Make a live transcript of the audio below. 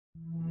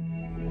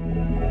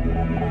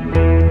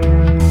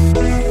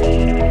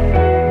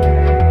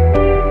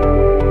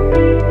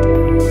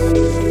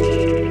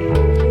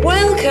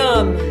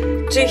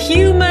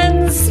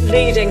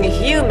guiding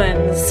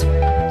humans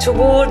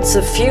towards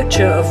a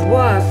future of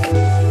work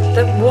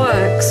that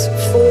works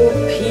for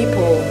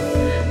people.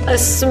 A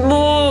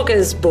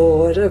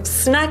smorgasbord of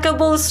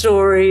snackable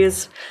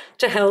stories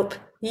to help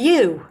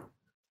you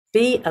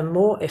be a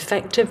more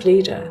effective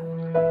leader.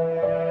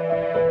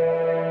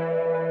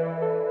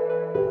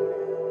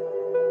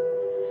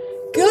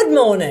 Good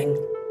morning,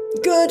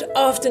 good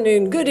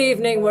afternoon, good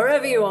evening,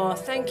 wherever you are.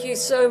 Thank you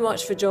so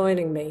much for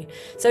joining me.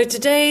 So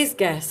today's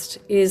guest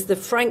is the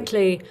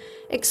frankly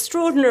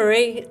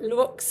extraordinary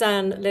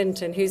Roxanne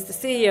Linton, who's the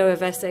CEO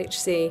of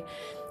SHC.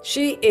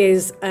 She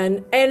is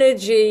an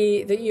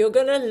energy that you're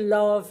going to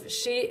love.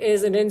 She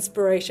is an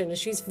inspiration, and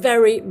she's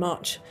very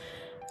much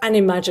an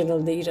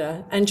imaginal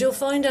leader. And you'll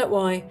find out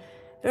why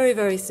very,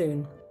 very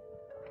soon.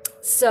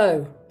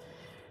 So,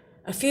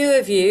 a few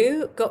of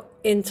you got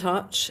in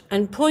touch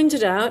and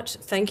pointed out,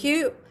 thank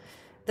you,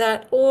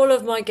 that all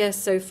of my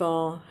guests so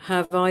far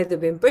have either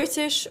been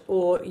British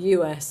or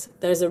US.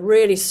 There's a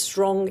really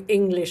strong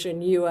English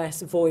and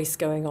US voice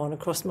going on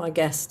across my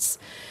guests.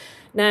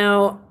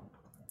 Now,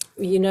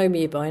 you know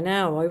me by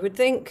now, I would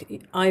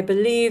think. I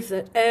believe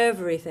that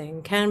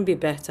everything can be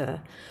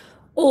better,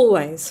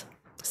 always.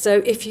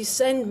 So if you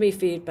send me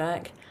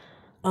feedback,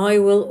 I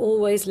will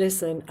always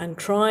listen and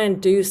try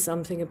and do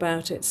something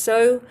about it.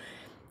 So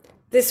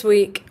this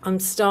week, I'm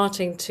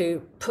starting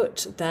to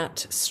put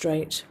that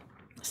straight.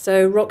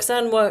 So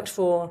Roxanne worked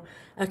for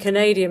a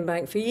Canadian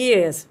bank for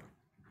years,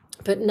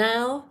 but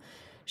now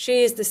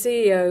she is the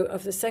CEO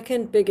of the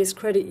second biggest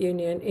credit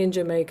union in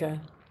Jamaica.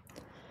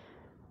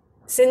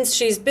 Since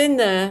she's been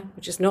there,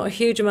 which is not a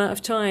huge amount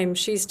of time,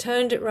 she's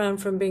turned it around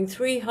from being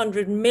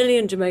 300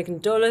 million Jamaican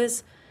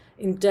dollars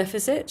in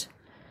deficit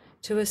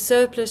to a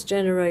surplus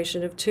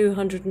generation of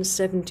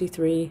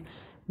 273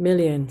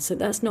 million. So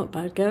that's not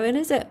bad going,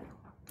 is it?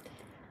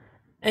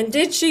 And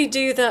did she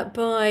do that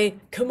by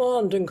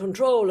command and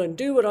control and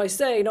do what I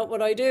say, not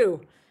what I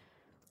do?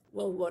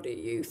 Well, what do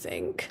you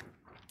think?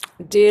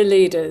 Dear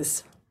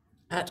leaders,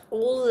 at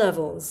all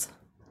levels,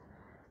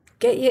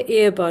 get your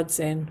earbuds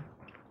in.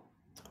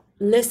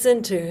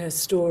 Listen to her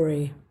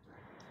story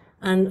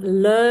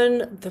and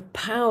learn the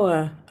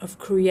power of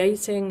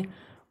creating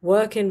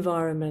work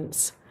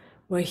environments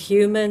where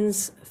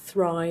humans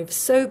thrive,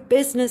 so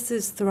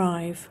businesses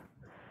thrive.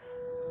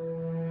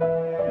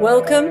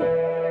 Welcome,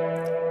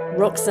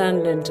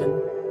 Roxanne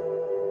Linton.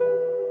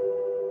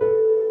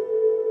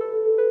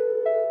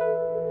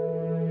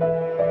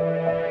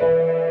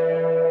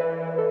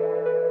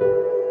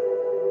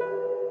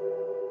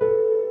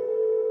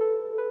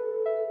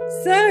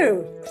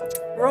 So,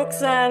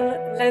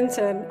 Roxanne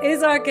Linton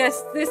is our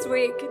guest this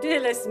week, dear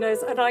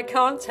listeners, and I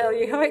can't tell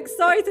you how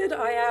excited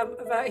I am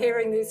about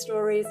hearing these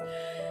stories.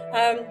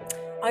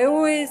 I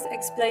always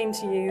explain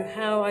to you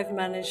how I've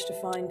managed to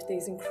find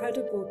these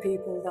incredible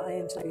people that I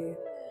interview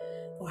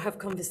or have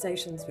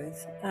conversations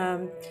with.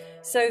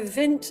 So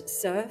Vint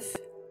Cerf,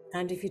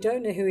 and if you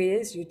don't know who he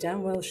is, you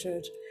damn well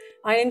should.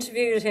 I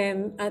interviewed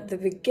him at the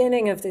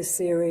beginning of this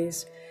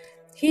series.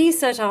 He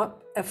set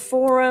up a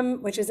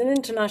forum, which is an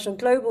international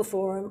global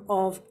forum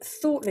of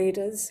thought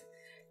leaders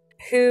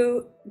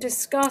who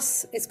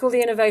discuss, it's called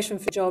the Innovation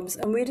for Jobs,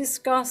 and we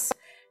discuss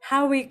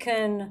how we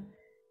can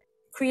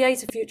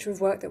create a future of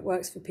work that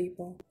works for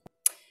people.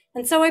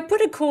 And so I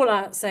put a call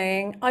out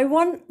saying, I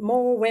want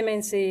more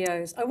women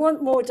CEOs. I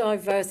want more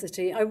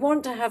diversity. I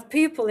want to have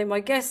people in my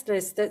guest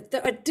list that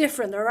are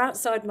different, that are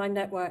outside my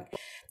network.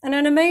 And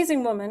an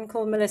amazing woman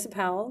called Melissa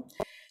Powell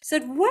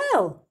said,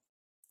 well,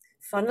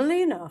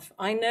 funnily enough,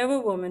 I know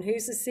a woman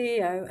who's a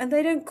CEO, and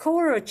they don't call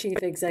her a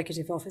chief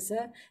executive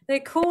officer. They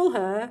call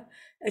her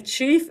a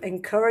chief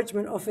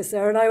encouragement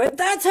officer. And I went,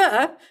 that's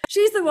her.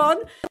 She's the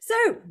one.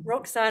 So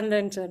Roxanne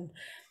Linton,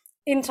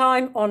 in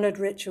time-honored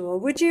ritual,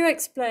 would you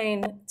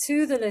explain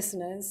to the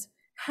listeners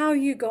how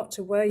you got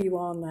to where you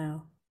are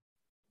now?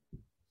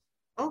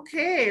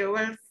 Okay,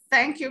 well,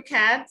 thank you,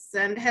 Katz,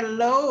 and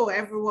hello,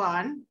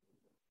 everyone.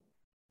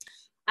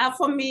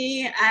 For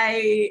me,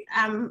 I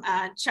am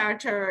a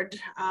chartered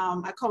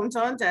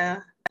accountant,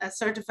 a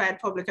certified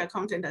public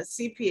accountant, a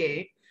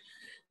CPA,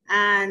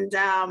 and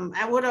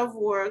I would have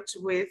worked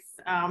with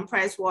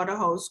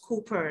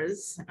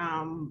PricewaterhouseCoopers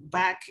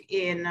back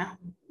in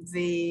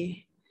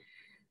the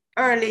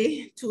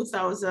early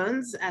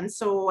 2000s, and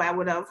so I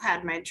would have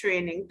had my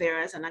training there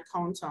as an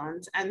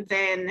accountant. And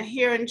then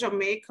here in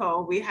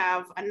Jamaica, we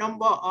have a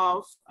number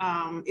of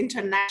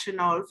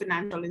international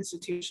financial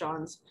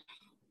institutions,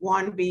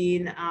 one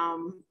being,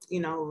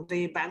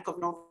 the Bank of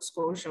Nova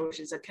Scotia, which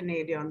is a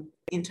Canadian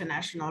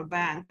international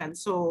bank. And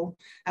so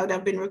I would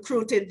have been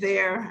recruited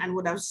there and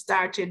would have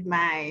started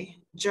my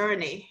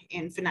journey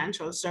in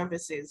financial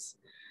services.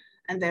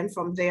 And then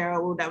from there, I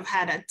would have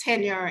had a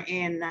tenure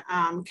in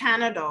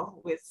Canada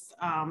with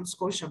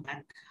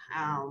Scotiabank,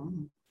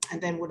 and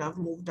then would have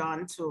moved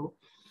on to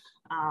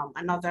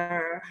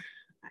another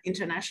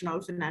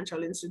international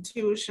financial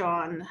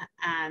institution,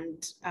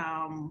 and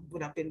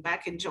would have been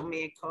back in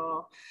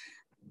Jamaica,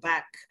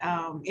 back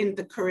in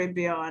the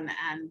Caribbean,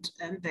 and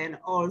then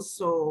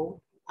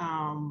also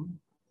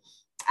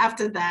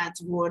after that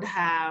would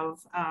have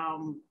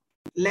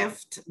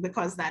left,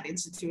 because that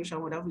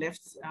institution would have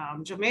left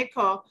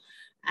Jamaica.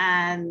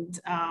 And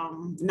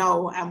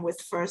now I'm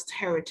with First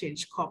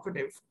Heritage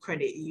Cooperative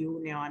Credit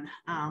Union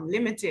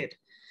Limited.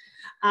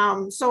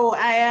 So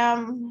I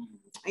am,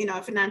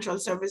 a financial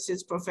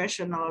services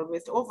professional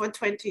with over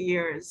 20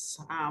 years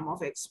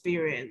of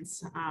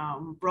experience,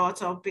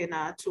 brought up in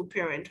a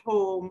two-parent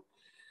home,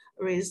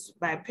 raised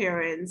by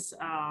parents.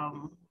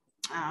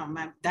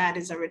 My dad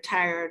is a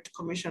retired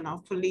commissioner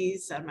of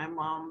police, and my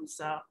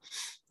mom's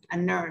a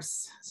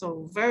nurse.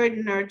 So very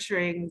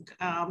nurturing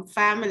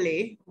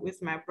family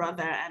with my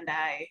brother and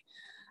I,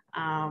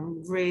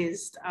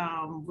 raised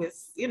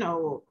with,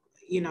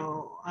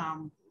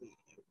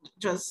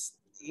 just,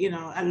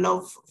 a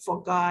love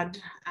for God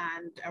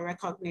and a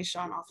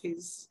recognition of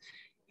his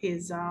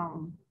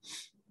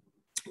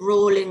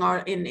role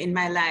in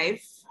my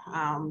life.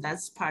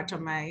 That's part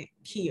of my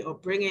key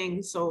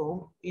upbringing.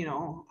 So,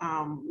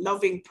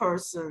 loving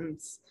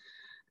persons.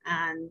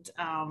 And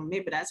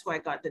maybe that's why I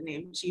got the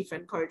name Chief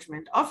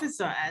Encouragement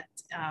Officer at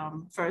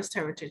First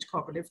Heritage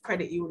Cooperative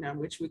Credit Union,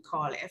 which we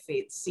call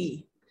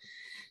FHC.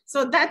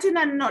 So that in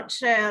a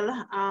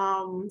nutshell,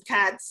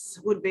 Katz,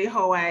 would be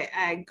how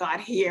I got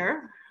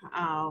here.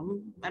 I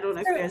don't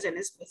know if there's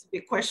any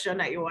specific question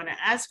that you want to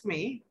ask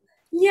me.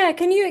 Yeah,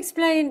 can you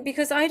explain,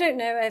 because I don't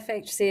know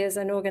FHC as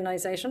an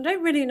organization, I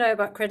don't really know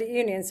about credit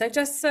unions. So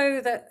just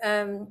so that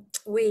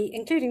we,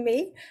 including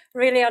me,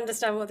 really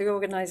understand what the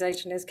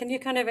organization is, can you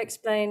kind of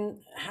explain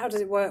how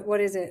does it work?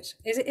 What is it?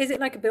 Is it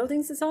like a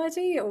building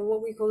society, or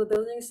what we call a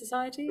building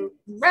society?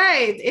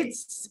 Right,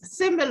 it's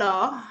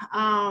similar.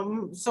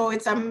 So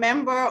it's a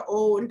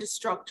member-owned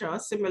structure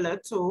similar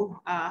to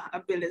a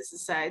building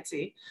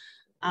society.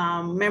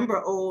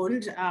 Member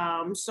owned.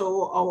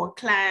 So our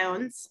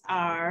clients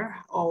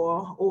are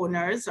our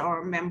owners,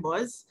 our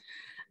members.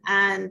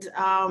 And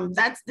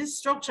this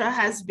structure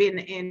has been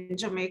in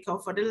Jamaica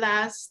for the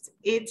last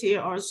 80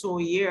 or so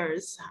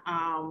years.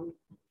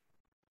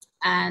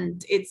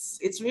 And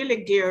it's really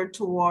geared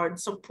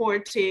towards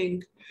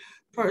supporting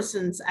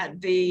persons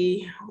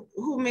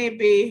who may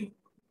be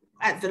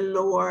at the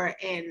lower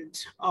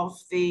end of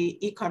the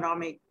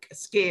economic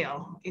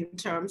scale in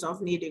terms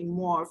of needing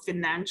more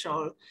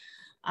financial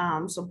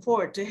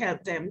support to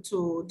help them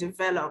to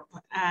develop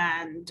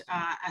and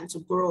to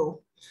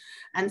grow.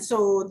 And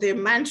so the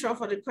mantra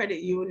for the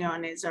credit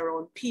union is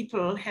around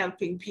people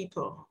helping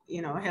people,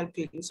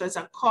 helping. So it's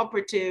a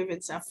cooperative,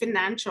 it's a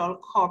financial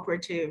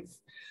cooperative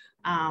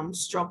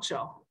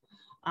structure,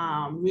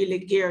 really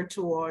geared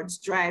towards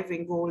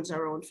driving goals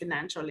around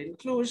financial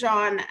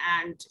inclusion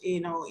and,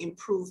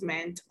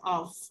 improvement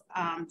of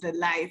the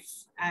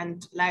life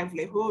and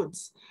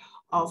livelihoods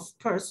of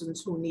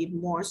persons who need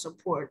more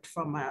support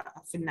from a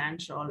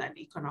financial and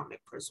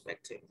economic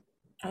perspective.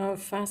 Oh,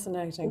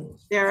 fascinating.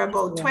 There are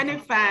about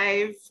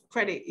 25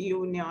 credit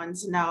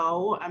unions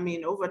now. I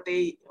mean, over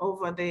the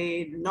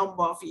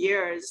number of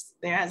years,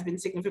 there has been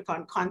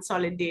significant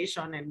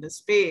consolidation in the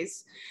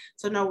space.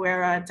 So now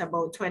we're at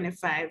about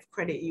 25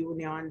 credit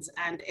unions,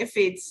 and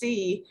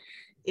FHC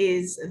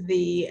is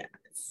the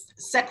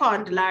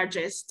second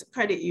largest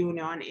credit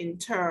union in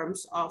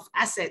terms of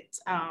asset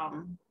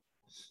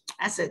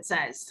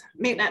size.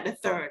 Make that the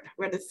third.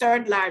 We're the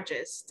third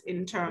largest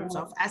in terms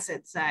of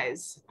asset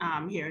size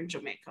here in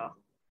Jamaica.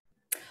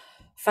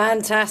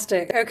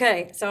 Fantastic.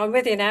 Okay, so I'm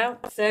with you now.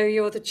 So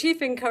you're the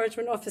Chief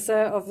Encouragement Officer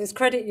of this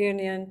credit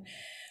union.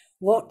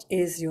 What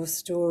is your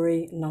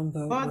story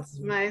number one? What's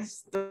my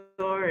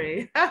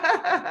story?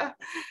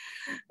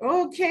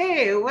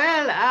 Okay,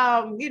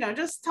 well,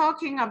 just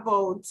talking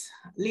about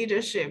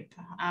leadership,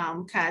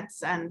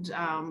 Katz, and,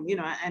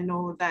 I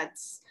know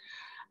that's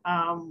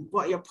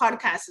what your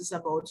podcast is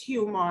about,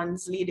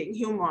 humans leading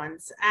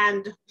humans.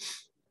 And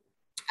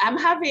I'm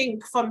having,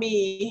 for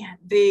me,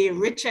 the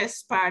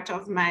richest part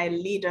of my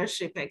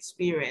leadership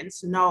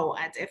experience now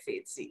at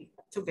FHC,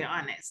 to be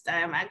honest. I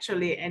am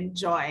actually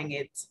enjoying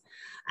it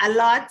a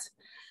lot,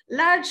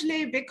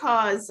 largely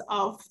because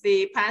of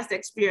the past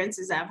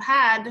experiences I've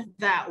had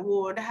that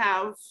would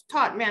have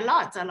taught me a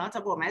lot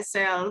about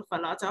myself, a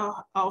lot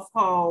of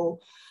how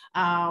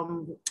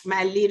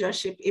my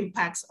leadership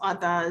impacts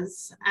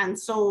others. And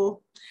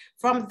so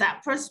from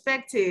that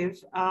perspective,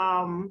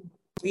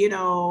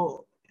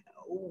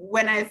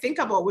 when I think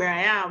about where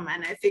I am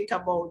and I think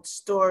about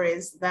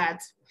stories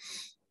that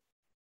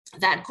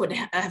could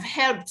have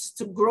helped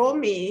to grow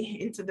me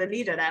into the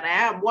leader that I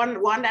am,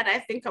 one that I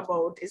think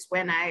about is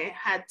when I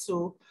had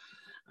to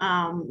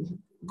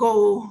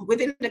go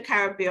within the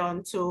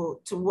Caribbean to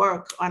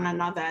work on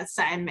another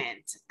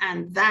assignment.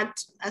 And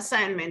that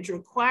assignment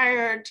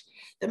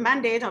the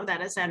mandate of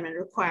that assignment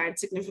required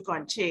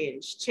significant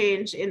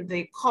change in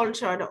the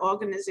culture, the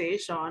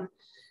organization,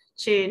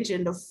 change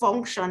in the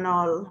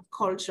functional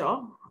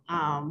culture.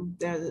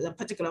 There's a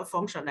particular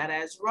function that I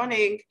was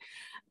running,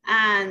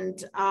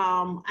 and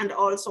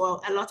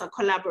also a lot of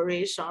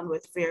collaboration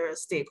with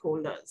various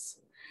stakeholders.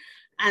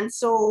 And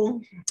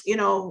so,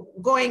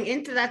 going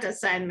into that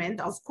assignment,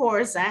 of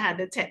course, I had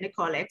the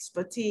technical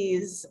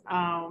expertise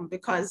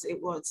because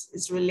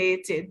it's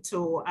related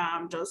to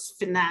just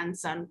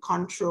finance and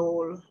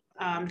control,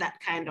 that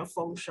kind of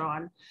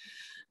function.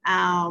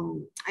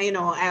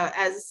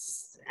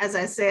 As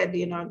I said,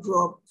 I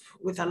grew up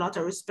with a lot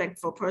of respect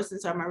for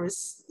persons. I'm a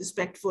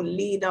respectful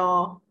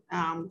leader,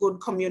 good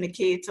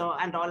communicator,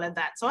 and all of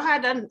that. So I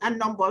had a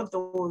number of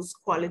those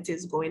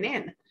qualities going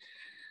in.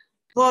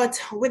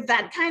 But with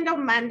that kind of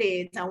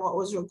mandate and what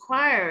was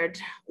required,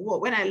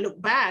 when I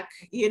look back,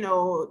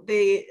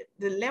 the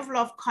level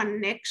of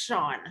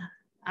connection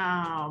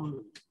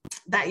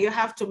that you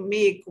have to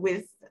make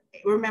with,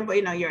 remember,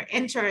 you're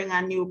entering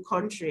a new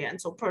country,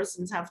 and so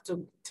persons have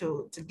to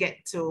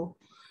get to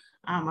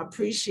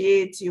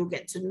appreciate you,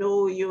 get to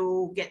know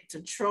you, get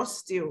to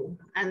trust you.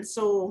 And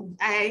so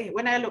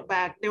when I look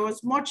back, there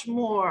was much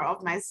more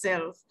of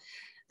myself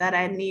that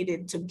I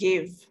needed to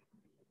give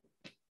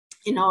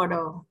in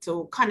order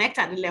to connect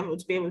at the level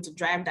to be able to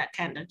drive that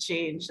kind of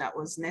change that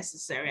was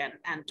necessary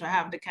and to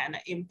have the kind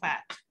of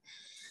impact.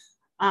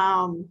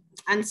 And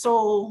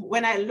so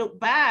when I look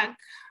back,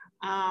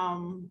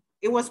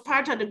 it was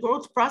part of the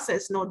growth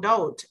process, no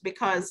doubt,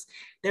 because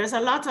there's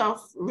a lot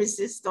of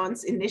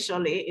resistance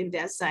initially in the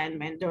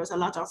assignment. There was a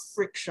lot of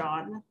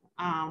friction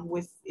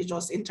with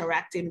just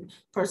interacting,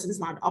 persons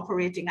not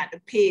operating at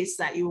the pace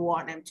that you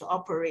want them to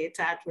operate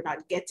at. We're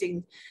not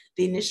getting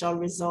the initial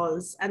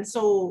results. And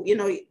so,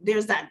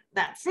 there's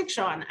that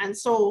friction. And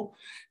so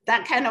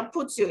that kind of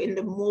puts you in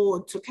the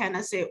mode to kind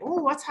of say,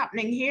 oh, what's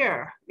happening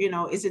here?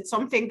 Is it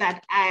something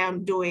that I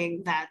am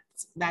doing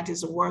that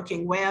is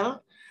working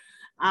well?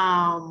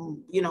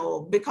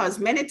 Because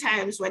many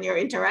times when you're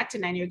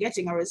interacting and you're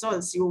getting a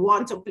results, you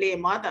want to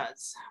blame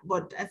others.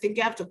 But I think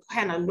you have to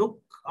kind of look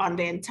on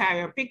the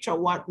entire picture.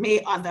 What may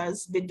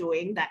others be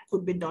doing that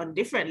could be done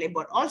differently,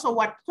 but also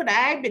what could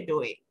I be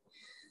doing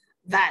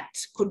that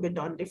could be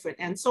done different?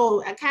 And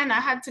so I kind of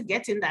had to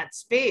get in that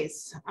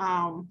space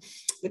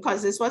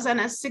because this wasn't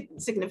a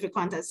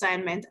significant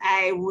assignment.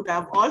 I would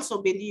have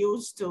also been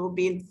used to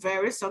being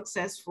very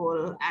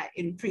successful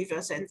in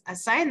previous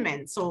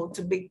assignments. So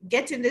to be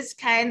getting this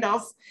kind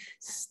of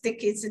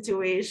sticky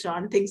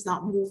situation, things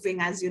not moving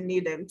as you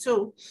need them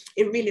to,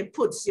 it really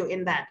puts you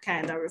in that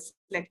kind of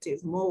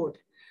reflective mode.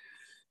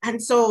 And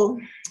so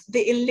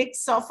the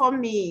elixir for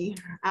me,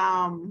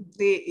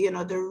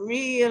 the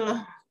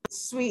real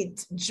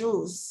sweet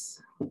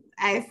juice,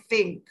 I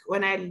think,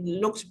 when I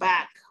looked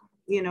back,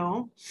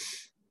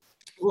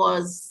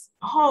 was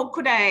how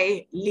could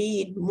I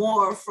lead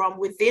more from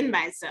within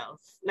myself?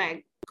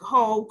 Like,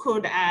 how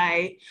could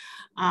I,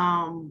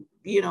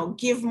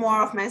 give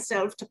more of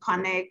myself to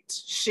connect,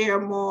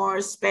 share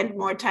more, spend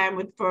more time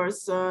with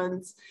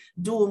persons,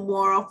 do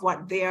more of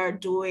what they are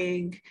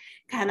doing,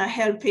 kind of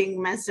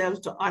helping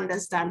myself to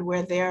understand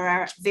where they are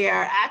at,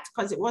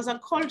 because it was a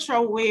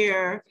culture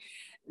where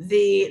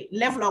the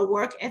level of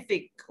work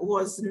ethic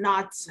was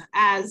not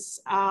as,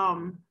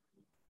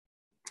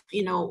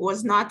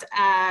 was not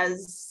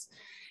as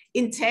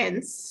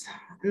intense,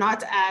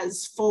 not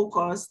as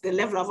focused. The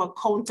level of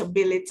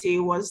accountability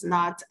was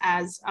not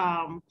as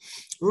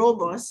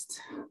robust.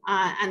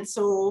 And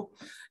so,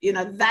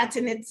 that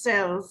in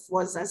itself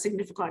was a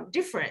significant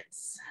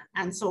difference.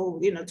 And so,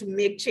 to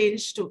make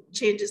changes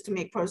to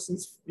make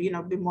persons, be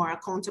more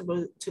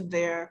accountable to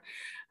their,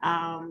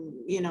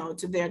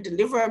 to their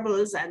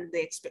deliverables and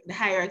the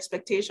higher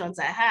expectations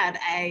I had,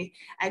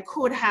 I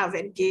could have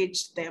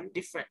engaged them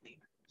differently.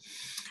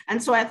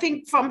 And so I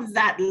think from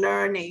that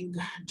learning,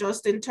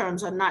 just in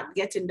terms of not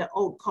getting the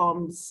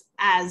outcomes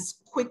as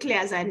quickly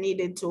as I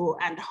needed to,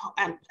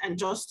 and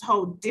just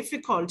how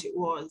difficult it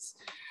was,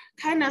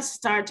 kind of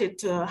started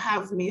to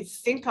have me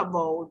think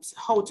about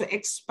how to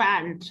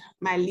expand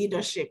my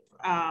leadership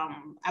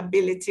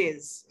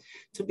abilities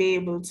to be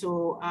able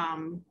to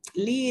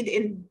lead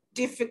in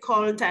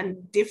difficult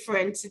and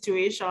different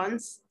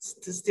situations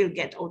to still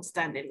get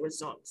outstanding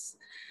results.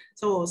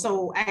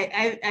 So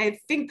I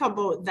think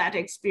about that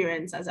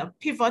experience as a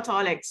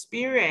pivotal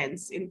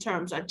experience in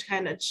terms of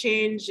kind of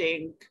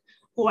changing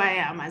who I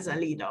am as a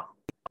leader.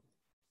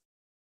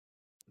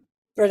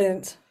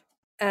 Brilliant.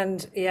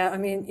 And yeah, I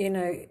mean,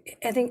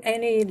 I think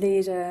any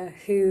leader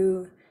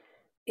who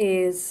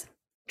is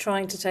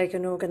trying to take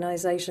an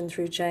organization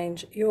through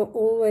change, you're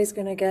always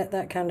going to get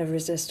that kind of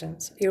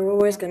resistance. You're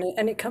always going to,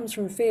 and it comes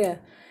from fear.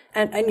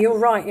 And you're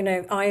right,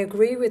 I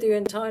agree with you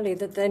entirely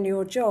that then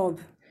your job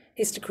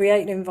is to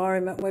create an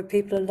environment where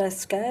people are less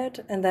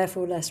scared and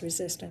therefore less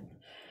resistant.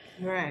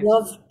 Right.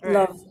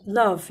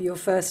 Love your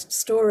first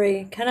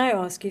story. Can I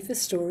ask you for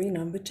story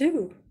number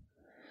 2?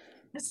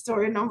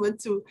 Story number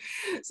 2.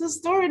 So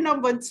story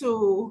number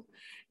 2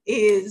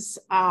 is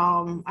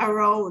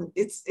around,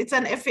 it's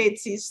an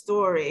FAT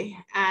story,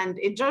 and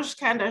it just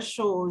kind of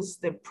shows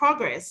the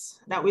progress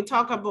that we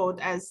talk about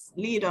as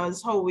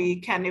leaders, how we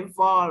can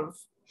evolve.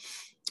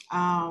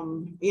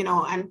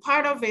 And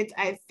part of it,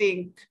 I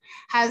think,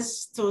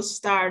 has to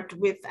start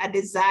with a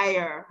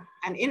desire,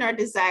 an inner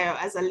desire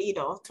as a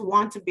leader to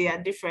want to be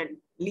a different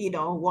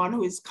leader, one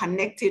who is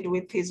connected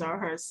with his or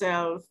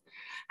herself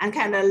and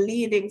kind of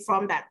leading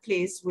from that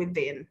place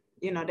within.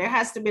 You know, there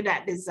has to be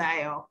that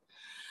desire.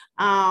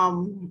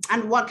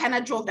 And what kind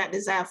of drove that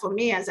desire for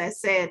me, as I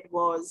said,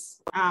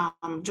 was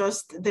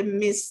just the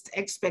missed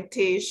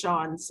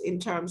expectations in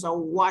terms of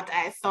what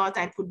I thought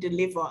I could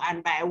deliver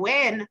and by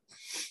when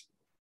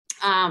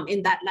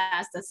in that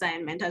last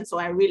assignment. And so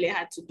I really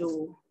had to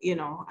do, you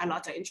know, a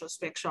lot of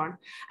introspection.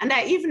 And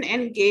I even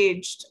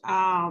engaged,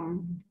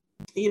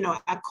 you know,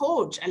 a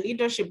coach, a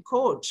leadership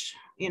coach,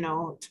 you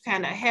know, to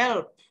kind of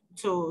help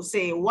to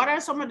say, what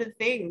are some of the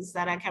things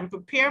that I can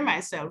prepare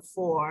myself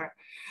for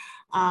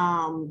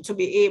to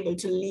be able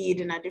to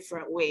lead in a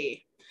different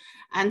way.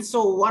 And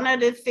so one of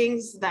the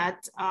things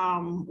that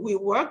we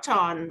worked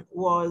on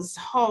was,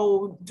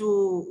 how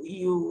do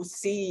you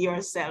see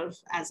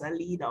yourself as a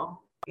leader?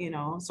 You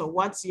know, so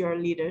what's your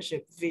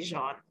leadership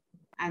vision?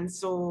 And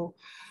so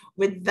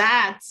with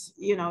that,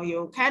 you know,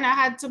 you kind of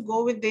had to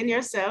go within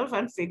yourself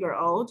and figure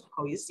out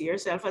how you see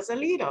yourself as a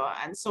leader.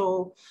 And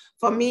so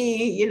for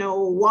me, you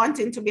know,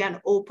 wanting to be an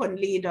open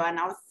leader, an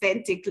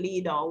authentic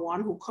leader,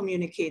 one who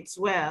communicates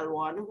well,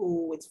 one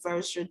who is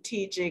very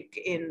strategic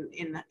in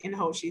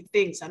how she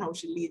thinks and how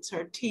she leads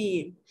her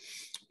team,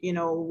 you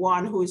know,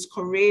 one who is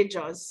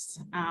courageous,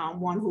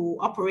 one who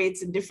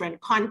operates in different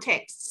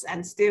contexts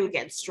and still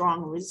gets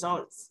strong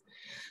results.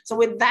 So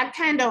with that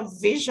kind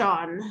of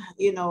vision,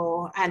 you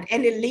know, and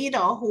any leader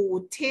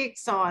who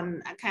takes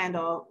on a kind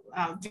of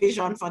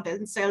vision for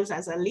themselves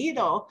as a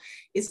leader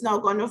is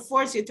not going to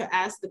force you to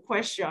ask the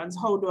questions,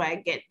 how do I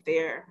get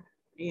there?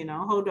 You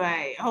know,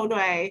 how do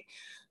I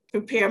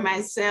prepare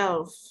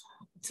myself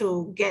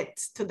to get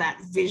to that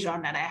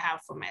vision that I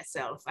have for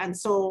myself? And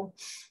so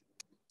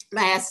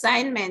my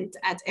assignment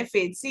at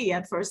FHC,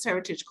 at First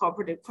Heritage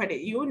Cooperative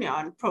Credit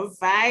Union,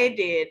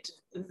 provided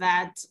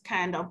that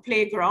kind of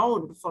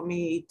playground for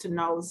me to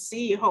now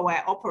see how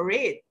I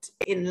operate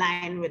in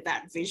line with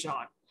that vision.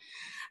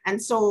 And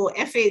so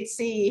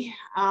FHC,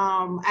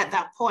 at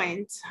that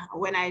point,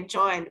 when I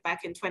joined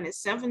back in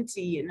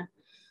 2017,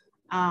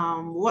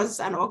 was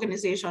an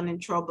organization in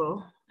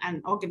trouble,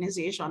 an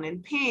organization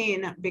in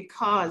pain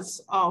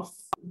because of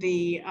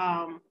the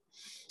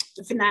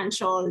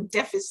financial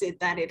deficit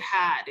that it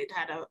had. It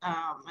had a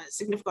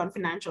significant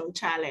financial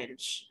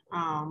challenge.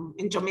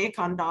 In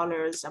Jamaican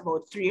dollars,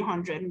 about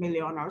 300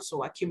 million or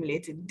so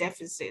accumulated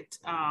deficit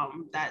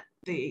that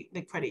the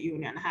credit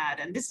union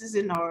had. And this is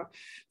in our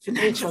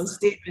financial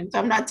statement.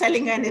 I'm not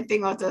telling you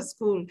anything out of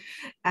school,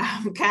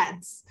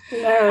 Cats.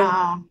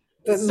 No.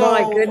 But so,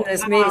 my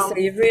goodness me, so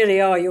you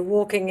really are, you're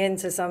walking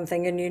into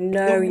something and you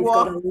know you've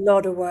got a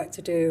lot of work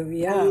to do.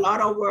 Yeah. A lot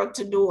of work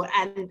to do,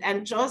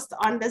 and just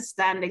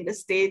understanding the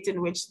state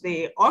in which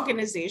the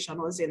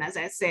organization was in. As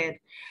I said,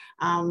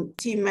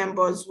 team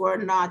members were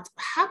not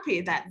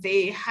happy that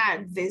they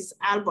had this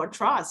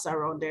albatross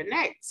around their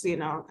necks, you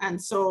know,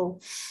 and so,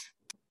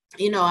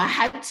 you know, I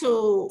had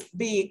to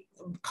be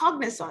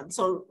cognizant.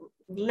 So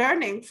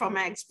learning from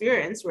my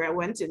experience where I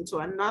went into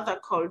another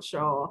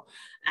culture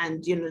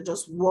and, you know,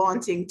 just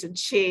wanting to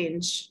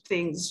change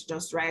things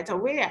just right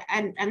away.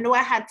 And I know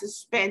I had to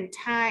spend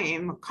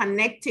time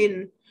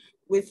connecting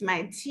with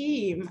my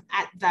team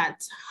at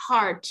that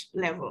heart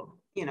level,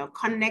 you know,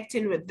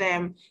 connecting with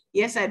them.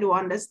 Yes, I do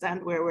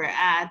understand where we're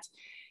at.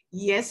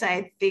 Yes,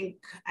 I think,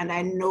 and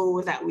I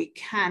know that we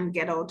can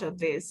get out of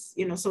this,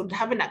 you know, so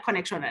having that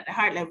connection at the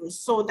heart level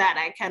so that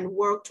I can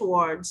work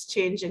towards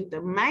changing the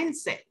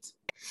mindset,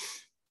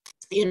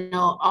 you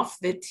know, of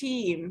the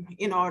team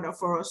in order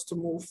for us to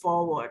move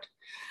forward.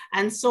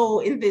 And so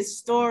in this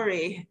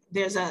story,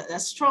 there's a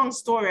strong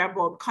story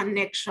about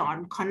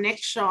connection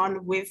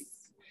with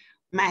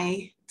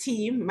my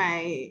team,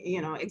 my,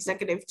 you know,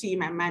 executive team,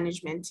 my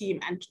management team,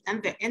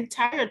 and the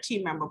entire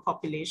team member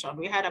population.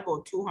 We had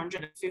about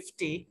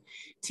 250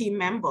 team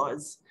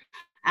members.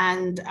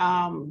 And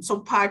so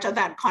part of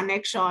that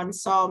connection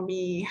saw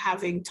me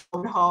having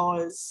town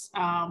halls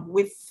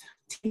with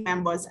team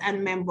members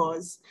and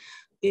members,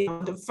 you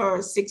know, the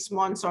first 6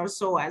 months or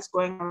so as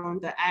going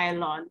around the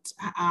island,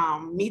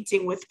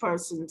 meeting with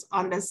persons,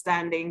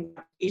 understanding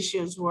what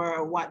issues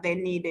were, what they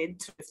needed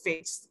to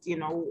fix, you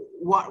know,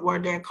 what were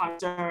their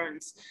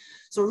concerns.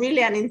 So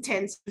really an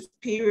intensive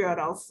period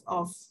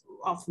of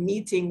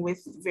meeting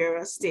with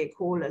various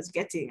stakeholders,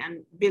 getting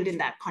and building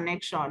that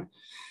connection.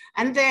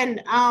 And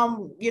then,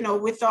 you know,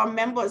 with our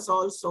members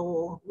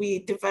also, we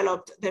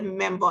developed the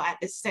member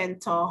at the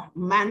center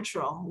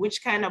mantra,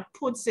 which kind of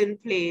puts in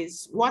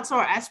place what's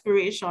our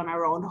aspiration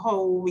around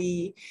how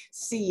we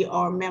see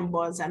our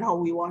members and how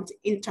we want to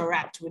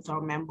interact with our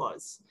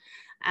members.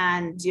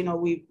 And, you know,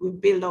 we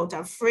build out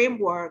a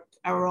framework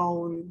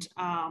around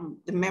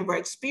the member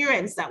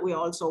experience that we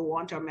also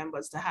want our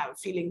members to have,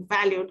 feeling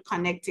valued,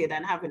 connected,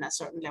 and having a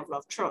certain level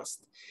of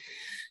trust.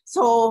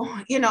 So,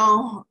 you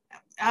know,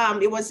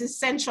 it was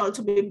essential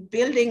to be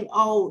building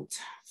out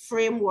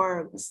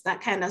frameworks that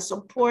kind of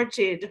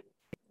supported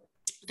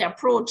the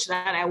approach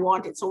that I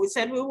wanted. So we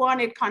said we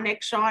wanted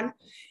connection.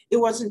 It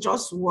wasn't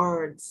just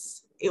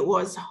words. it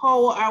was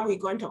how are we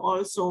going to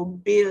also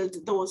build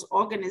those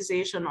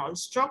organizational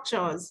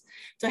structures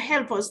to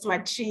help us to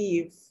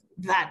achieve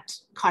that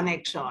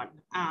connection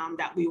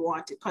that we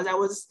wanted, because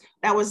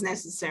that was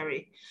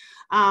necessary.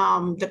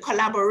 The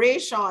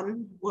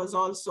collaboration was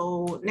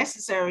also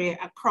necessary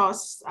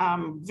across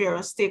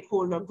various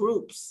stakeholder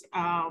groups,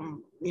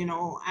 you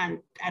know,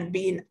 and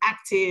being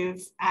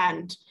active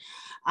and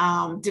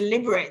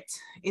deliberate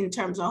in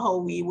terms of how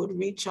we would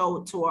reach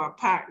out to our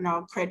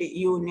partner credit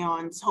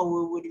unions, how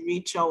we would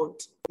reach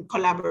out,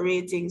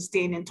 collaborating,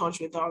 staying in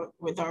touch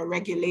with our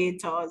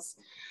regulators,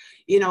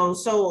 you know,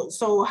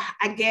 so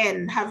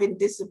again, having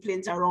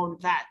disciplines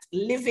around that,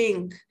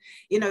 living,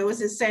 you know, it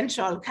was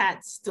essential,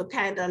 Katz, to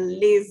kind of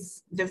live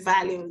the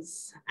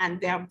values and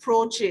the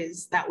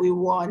approaches that we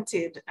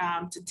wanted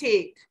to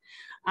take.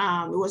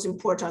 It was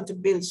important to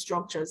build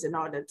structures in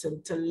order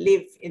to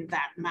live in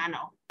that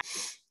manner.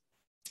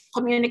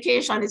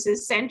 Communication is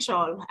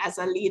essential as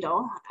a leader,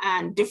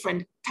 and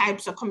different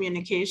types of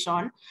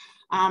communication.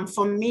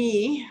 For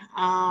me,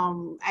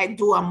 I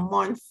do a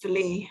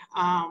monthly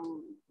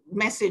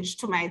message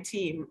to my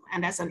team,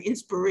 and that's an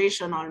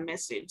inspirational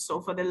message.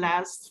 So for the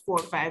last 4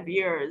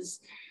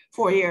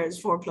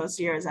 plus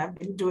years, I've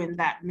been doing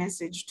that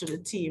message to the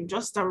team,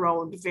 just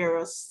around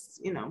various,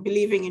 you know,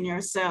 believing in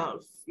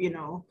yourself, you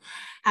know,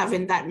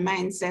 having that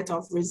mindset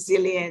of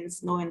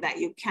resilience, knowing that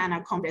you can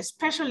accomplish,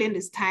 especially in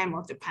this time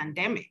of the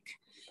pandemic,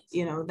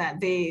 you know, that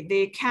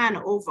they can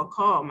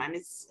overcome. And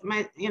it's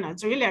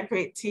it's really a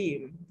great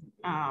team.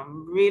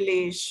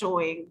 Really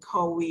showing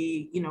how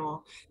we, you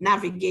know,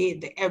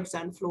 navigate the ebbs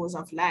and flows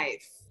of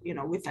life, you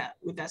know, with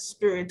a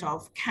spirit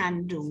of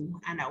can do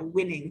and a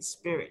winning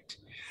spirit.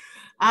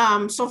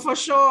 So for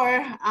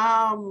sure,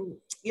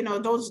 you know,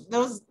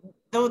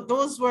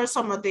 those were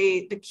some of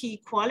the key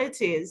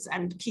qualities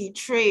and key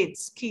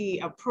traits, key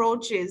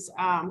approaches,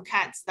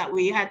 Katz, that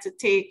we had to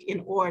take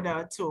in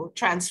order to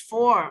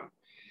transform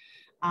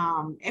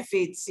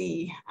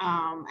FHC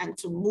and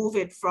to move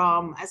it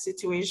from a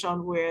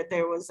situation where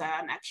there was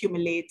an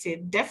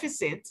accumulated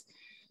deficit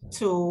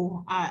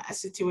to a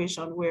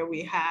situation where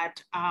we had,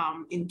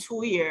 in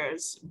 2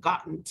 years,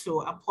 gotten to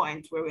a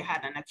point where we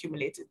had an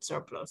accumulated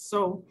surplus.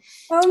 So,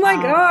 oh my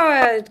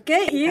God,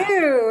 get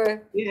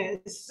you!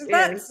 Yes,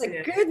 that's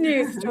a good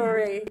news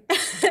story.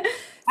 So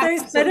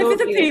it's better for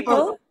the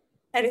people,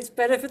 and it's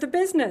better for the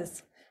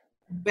business.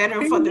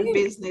 Better for the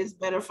business,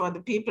 better for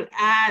the people.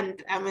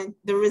 And I mean,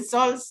 the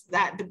results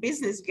that the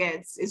business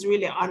gets is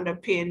really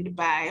underpinned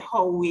by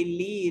how we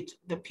lead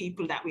the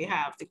people that we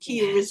have, the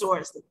key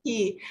resource, the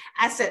key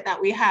asset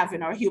that we have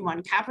in our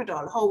human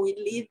capital, how we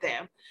lead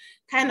them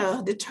kind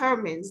of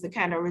determines the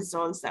kind of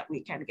results that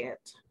we can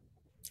get.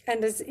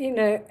 And as you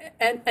know,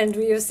 and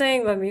we were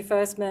saying when we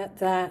first met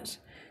that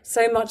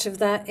so much of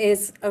that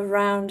is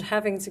around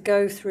having to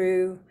go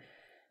through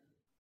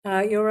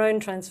your own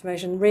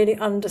transformation, really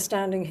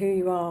understanding who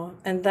you are,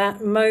 and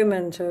that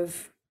moment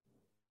of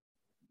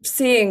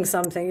seeing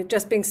something,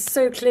 just being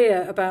so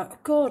clear about, oh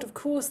God, of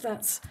course,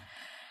 that's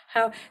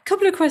how. A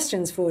couple of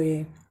questions for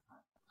you.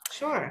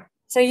 Sure.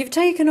 So you've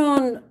taken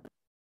on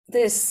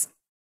this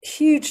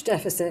huge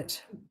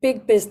deficit,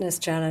 big business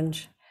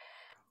challenge.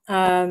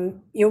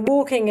 You're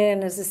walking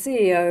in as a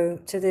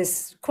CEO to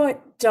this quite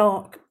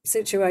dark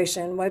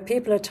situation where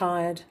people are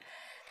tired.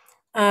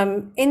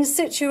 In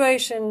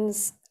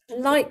situations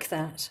like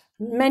that,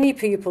 many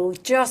people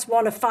just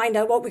want to find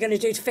out what we're going to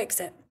do to fix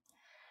it.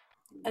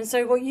 And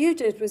so what you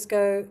did was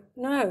go,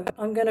 no,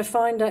 I'm going to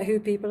find out who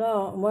people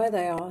are and where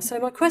they are. So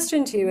my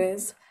question to you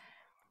is,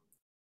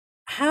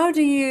 how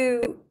do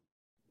you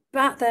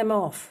bat them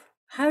off?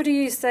 How do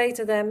you say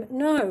to them,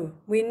 no,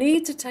 we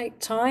need to take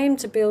time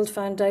to build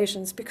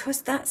foundations,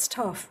 because that's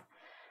tough.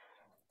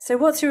 So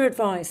what's your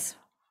advice?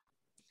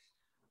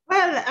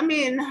 Well, I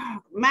mean,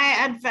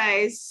 my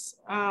advice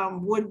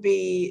would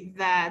be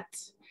that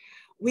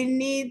we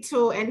need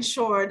to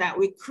ensure that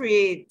we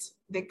create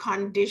the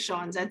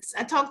conditions.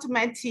 I talked to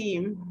my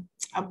team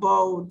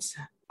about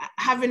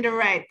having the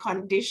right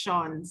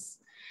conditions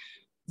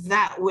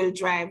that will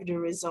drive the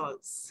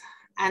results.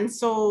 And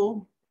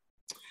so,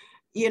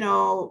 you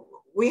know,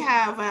 we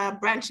have a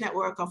branch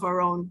network of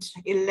around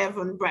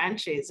 11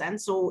 branches. And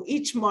so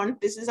each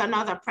month, this is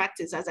another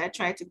practice as I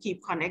try to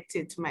keep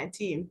connected to my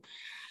team.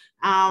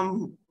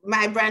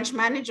 My branch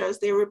managers,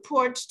 they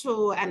report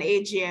to an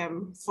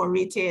AGM for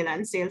retail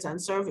and sales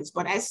and service,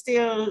 but I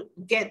still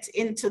get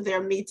into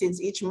their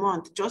meetings each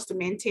month just to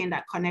maintain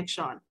that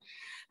connection.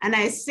 And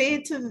I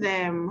say to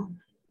them,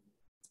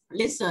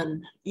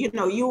 listen, you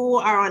know, you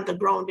are on the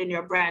ground in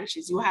your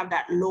branches, you have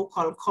that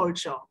local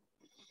culture.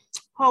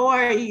 How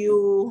are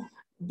you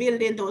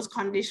building those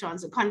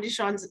conditions,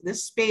 the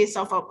space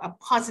of a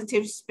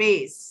positive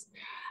space,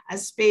 a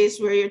space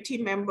where your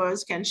team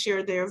members can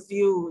share their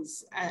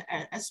views,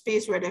 a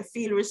space where they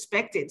feel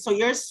respected. So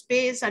your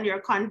space and your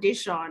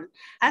condition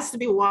has to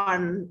be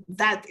one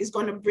that is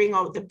going to bring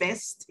out the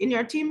best in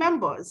your team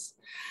members.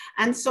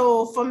 And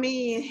so for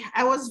me,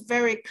 I was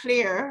very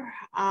clear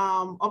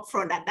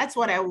upfront that that's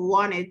what I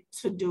wanted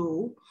to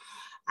do.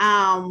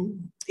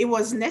 it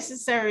was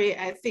necessary,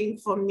 I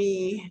think, for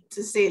me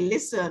to say,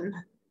 listen,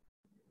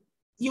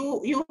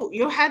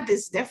 you had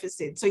this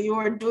deficit, so you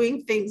were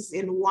doing things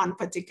in one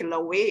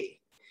particular way.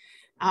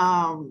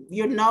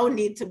 You now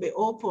need to be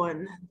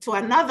open to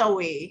another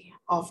way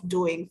of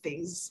doing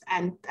things.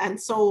 And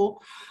so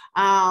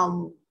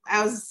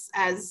as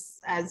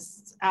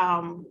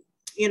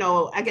you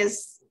know, I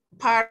guess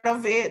part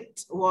of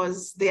it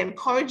was the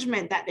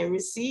encouragement that they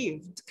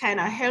received kind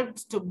of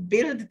helped to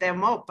build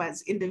them up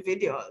as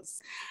individuals.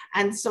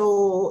 And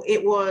so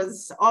it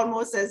was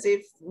almost as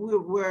if we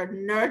were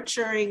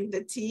nurturing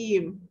the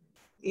team,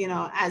 you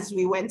know, as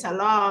we went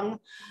along.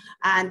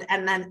 And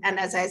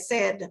as I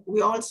said,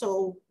 we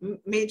also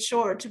made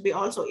sure to be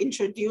also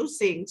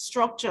introducing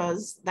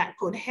structures that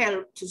could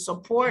help to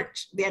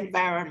support the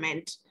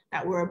environment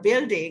that we're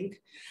building.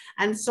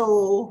 And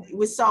so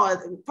we saw,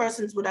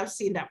 persons would have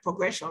seen that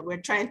progression.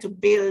 We're trying to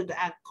build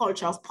a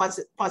culture of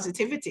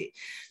positivity.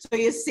 So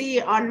you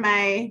see on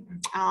my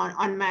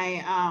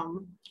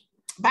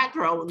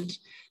background,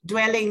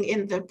 dwelling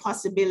in the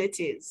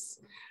possibilities.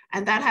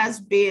 And that has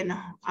been,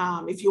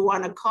 if you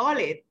want to call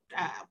it,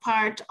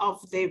 part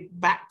of the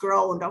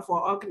background of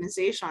our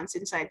organization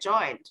since I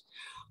joined.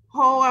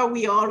 How are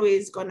we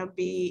always going to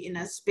be in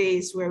a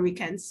space where we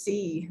can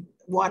see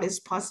what is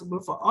possible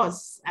for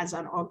us as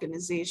an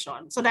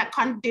organization? So that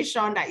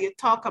condition that you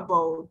talk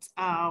about,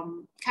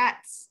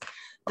 CATS,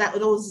 that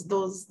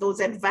those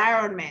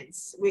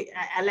environments,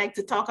 I like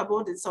to talk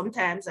about it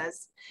sometimes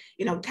as,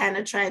 you know, kind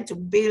of trying to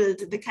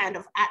build the kind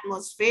of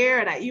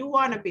atmosphere that you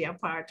want to be a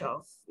part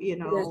of, you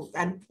know,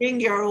 yes, and bring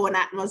your own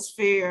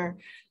atmosphere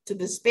to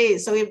the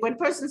space. So when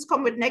persons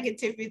come with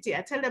negativity,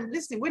 I tell them,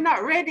 listen, we're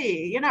not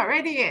ready. You're not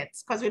ready yet,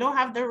 because we don't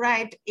have the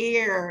right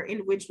air in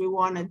which we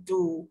want to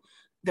do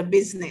the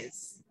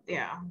business.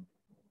 Yeah.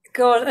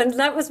 God, and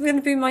that was going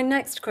to be my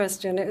next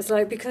question. It was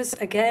like, because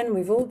again,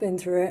 we've all been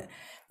through it.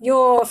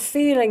 You're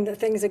feeling that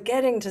things are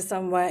getting to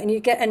somewhere and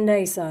you get a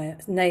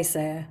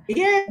naysayer.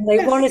 Yeah.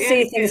 They want to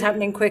see things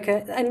happening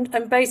quicker.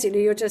 And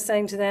basically you're just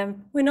saying to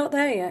them, we're not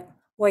there yet.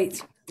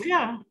 Wait.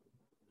 Yeah.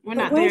 We're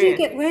not where there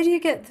yet. Where do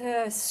you get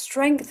the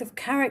strength of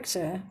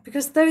character?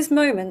 Because those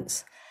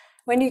moments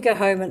when you go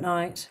home at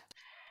night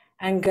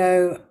and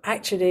go,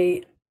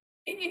 actually,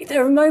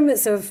 there are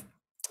moments of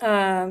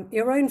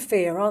your own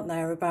fear, aren't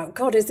there, about,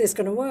 God, is this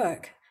going to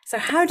work? So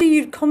how do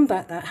you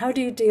combat that? How do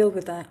you deal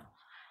with that?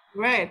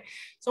 Right.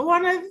 So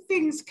one of the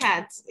things,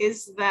 Kat,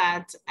 is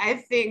that I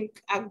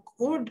think a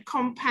good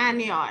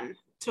companion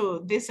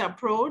to this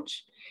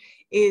approach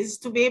is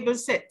to be able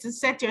to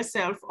set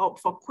yourself up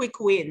for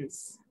quick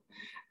wins.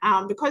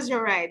 Because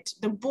you're right,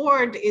 the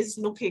board is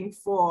looking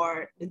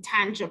for the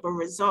tangible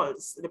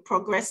results, the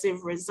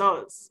progressive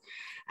results.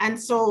 And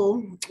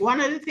so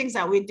one of the things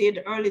that we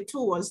did early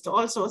too was to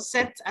also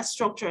set a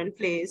structure in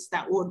place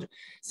that would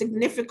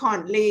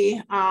significantly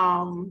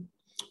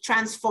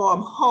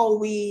transform how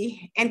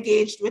we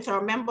engaged with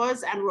our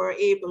members and were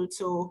able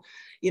to,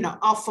 you know,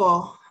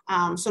 offer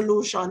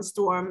solutions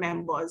to our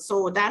members.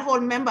 So that whole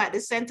member at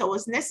the center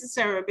was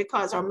necessary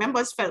because our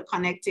members felt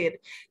connected.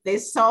 They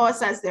saw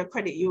us as their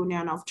credit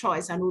union of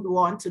choice and would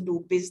want to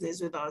do business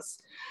with us.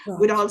 Right.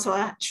 We'd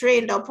also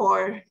trained up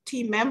our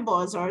team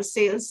members, our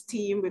sales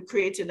team. We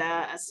created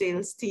a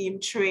sales team,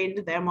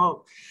 trained them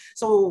up.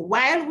 So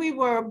while we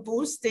were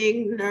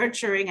boosting,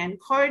 nurturing,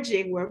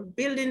 encouraging, we're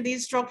building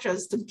these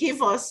structures to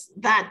give us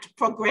that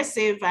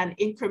progressive and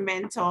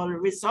incremental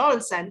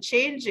results and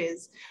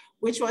changes,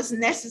 which was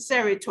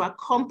necessary to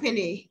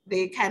accompany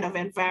the kind of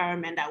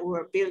environment that we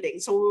were building.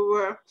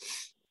 So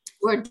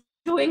we're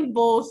doing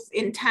both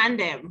in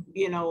tandem,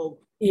 you know,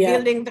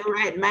 building the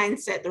right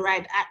mindset, the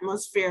right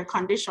atmosphere,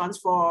 conditions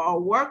for our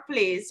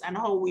workplace and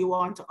how we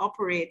want to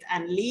operate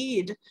and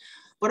lead,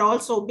 but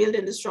also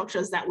building the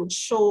structures that would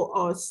show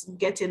us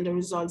getting the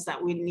results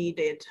that we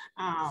needed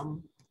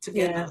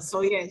together. Yeah.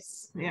 So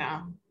yes,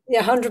 yeah.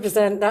 Yeah,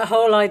 100%. That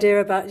whole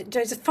idea about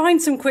just find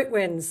some quick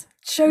wins,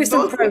 show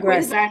some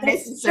progress.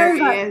 Show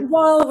that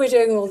while we're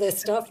doing all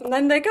this stuff, and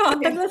then they go on,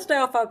 then let's stay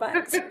off our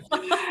backs.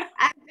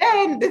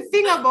 And the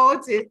thing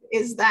about it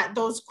is that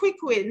those quick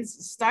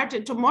wins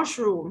started to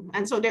mushroom.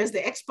 And so there's the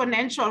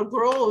exponential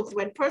growth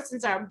when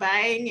persons are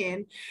buying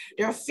in,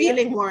 they're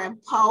feeling more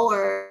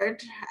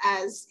empowered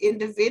as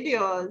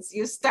individuals.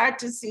 You start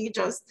to see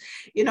just,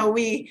 you know,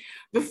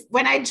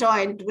 when I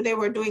joined, they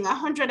were doing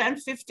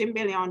 $150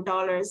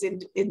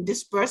 million in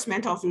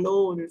disbursement of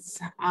loans,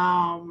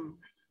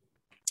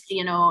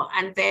 you know,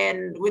 and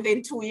then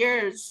within 2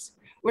 years,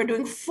 we're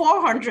doing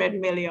 $400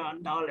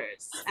 million.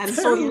 And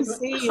so you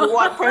see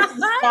what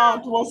persons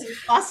thought was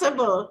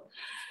impossible.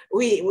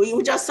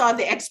 We just saw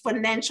the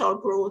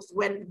exponential growth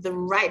when the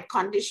right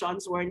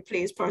conditions were in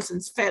place.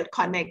 Persons felt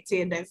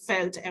connected, they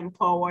felt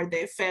empowered,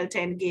 they felt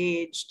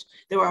engaged,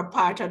 they were a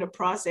part of the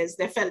process,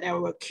 they felt they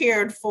were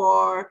cared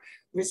for,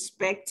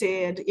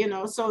 respected, you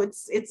know. So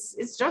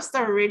it's just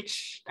a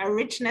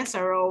richness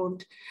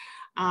around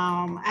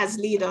as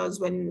leaders,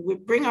 when we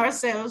bring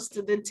ourselves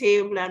to the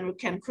table and we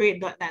can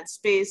create that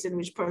space in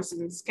which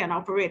persons can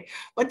operate.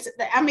 But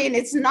I mean,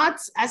 it's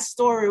not a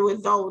story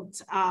without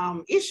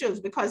issues,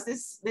 because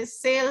this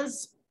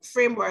sales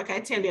framework, I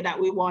tell you, that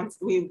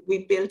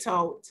we built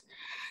out,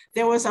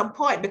 there was a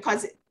point,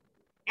 because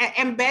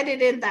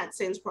embedded in that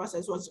sales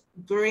process was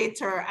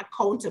greater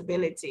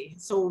accountability.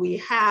 So we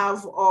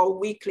have our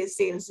weekly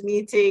sales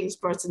meetings,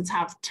 persons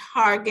have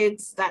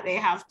targets that they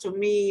have to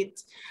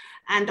meet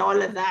and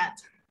all of that.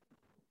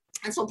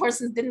 And so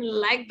persons didn't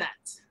like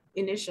that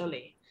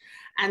initially.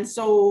 And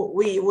so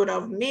we would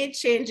have made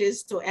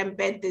changes to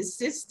embed this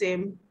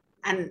system,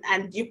 and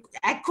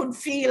I could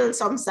feel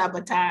some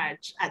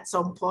sabotage at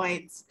some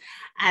points,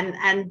 and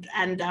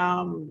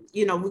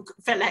you know, we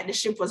felt like the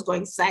ship was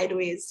going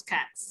sideways,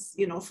 cats,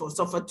 you know, for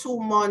 2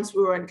 months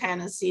we weren't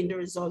kind of seeing the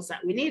results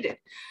that we needed.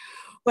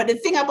 But the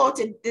thing about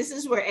it, this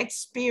is where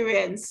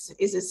experience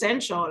is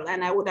essential.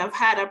 And I would have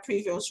had a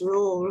previous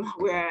role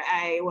where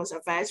I was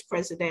a vice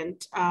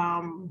president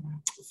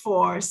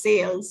for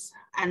sales,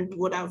 and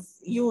would have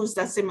used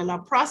a similar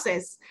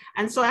process.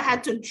 And so I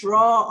had to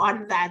draw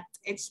on that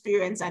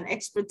experience and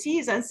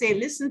expertise and say,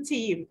 listen,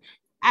 team,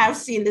 I've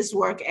seen this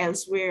work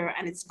elsewhere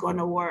and it's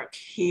gonna work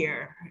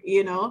here,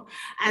 you know?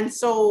 And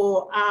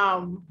so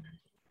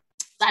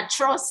that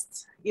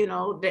trust, you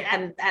know,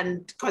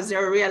 and because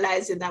they're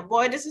realizing that,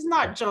 boy, this is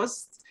not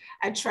just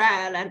a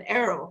trial and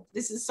error.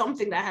 This is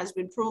something that has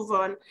been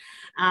proven.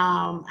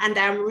 And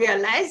I'm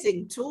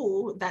realizing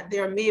too that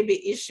there may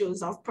be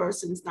issues of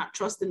persons not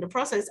trusting the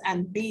process,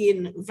 and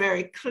being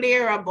very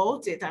clear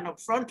about it and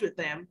upfront with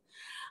them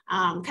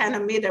kind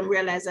of made them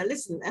realize that,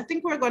 listen, I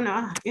think we're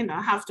gonna, you know,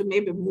 have to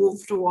maybe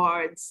move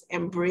towards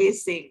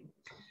embracing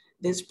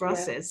this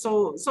process.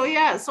 Yeah. So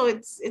yeah, so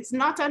it's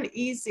not an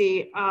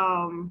easy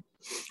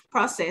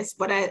process,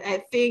 but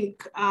I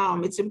think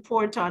it's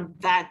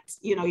important that,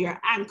 you know, you're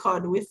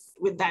anchored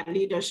with that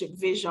leadership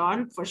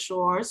vision for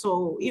sure.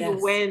 So even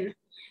when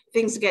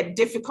things get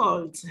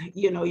difficult,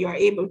 you know, you're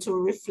able to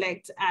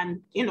reflect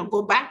and, you know,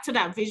 go back to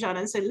that vision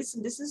and say,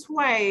 listen, this is who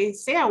I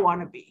say I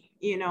want to be,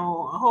 you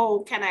know,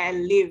 how can I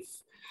live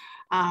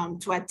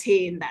to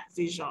attain that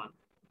vision?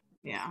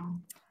 Yeah.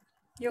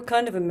 You're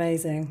kind of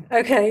amazing.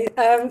 Okay,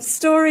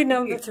 story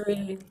number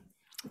 3,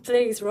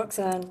 please,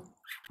 Roxanne.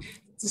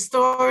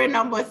 Story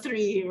number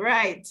 3,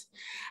 right?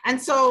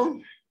 And so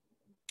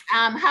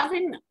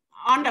having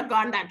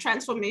undergone that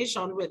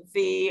transformation with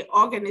the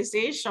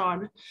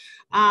organization,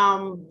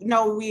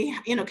 now we,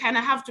 you know, kind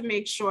of have to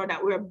make sure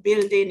that we're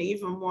building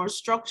even more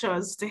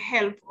structures to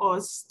help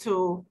us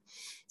to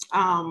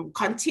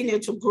continue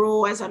to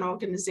grow as an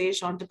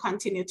organization, to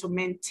continue to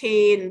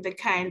maintain the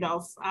kind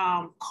of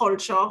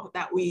culture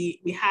that we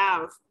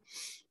have.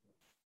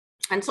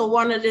 And so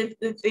one of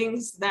the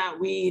things that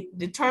we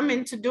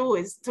determined to do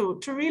is to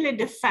really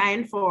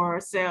define for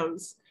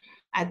ourselves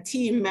a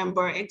team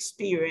member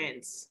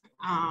experience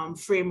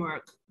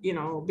framework, you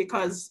know,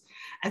 because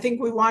I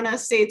think we want to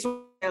say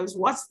to ourselves,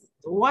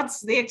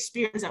 what's the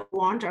experience that we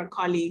want our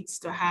colleagues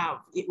to have?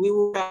 We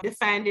would have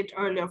defined it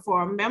earlier for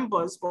our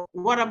members, but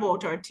what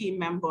about our team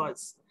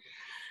members?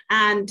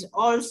 And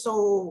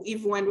also,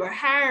 even when we're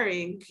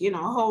hiring, you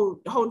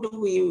know, how do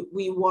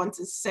we want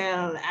to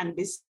sell and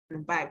be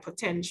by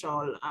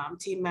potential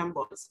team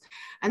members?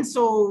 And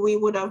so we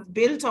would have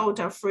built out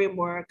a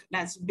framework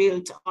that's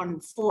built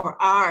on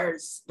 4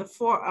 R's, the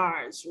 4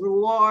 R's: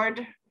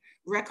 reward,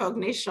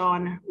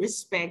 recognition,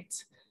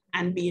 respect,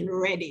 and being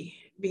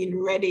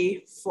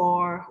ready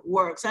for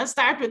work. So I'll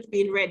start with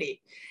being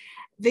ready.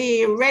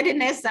 The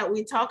readiness that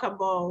we talk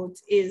about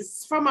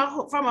is from a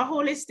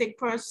holistic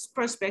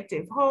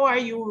perspective. How are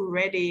you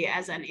ready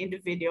as an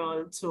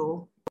individual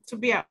to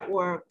be at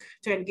work,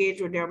 to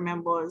engage with your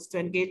members, to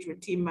engage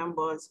with team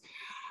members?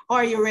 How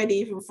are you ready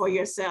even for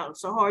yourself?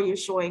 So how are you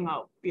showing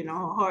up? You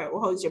know,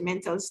 how's your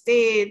mental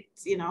state?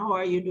 You know, how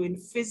are you doing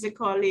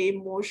physically,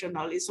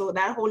 emotionally? So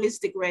that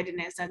holistic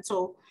readiness. And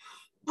so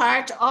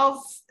part of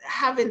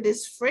having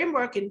this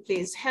framework in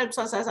place helps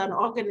us as an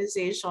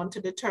organization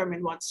to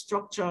determine what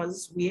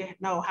structures we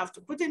now have to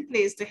put in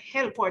place to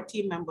help our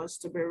team members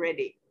to be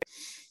ready.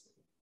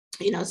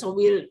 You know, so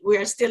we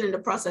are still in the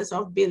process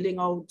of building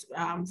out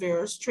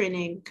various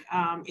training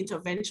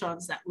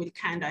interventions that will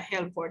kind of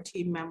help our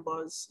team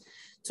members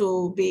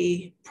to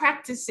be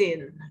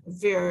practicing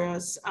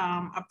various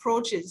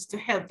approaches to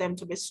help them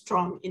to be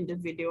strong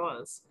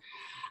individuals.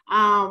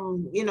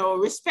 You know,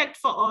 respect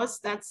for us,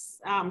 that's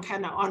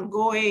kind of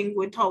ongoing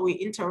with how we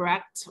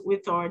interact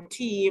with our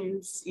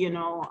teams, you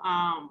know,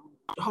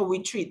 how we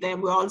treat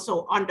them. We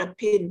also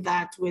underpin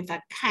that with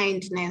a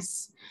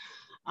kindness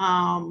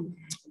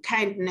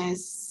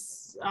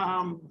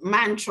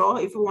mantra,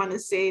 if we want to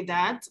say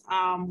that,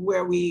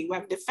 where we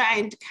have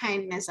defined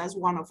kindness as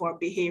one of our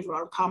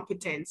behavioral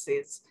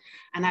competencies,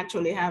 and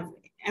actually have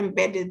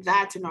embedded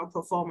that in our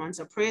performance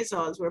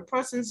appraisals, where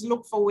persons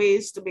look for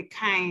ways to be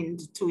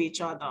kind to each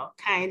other,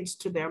 kind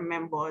to their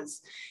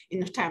members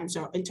in terms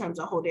of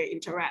how they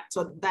interact.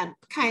 So that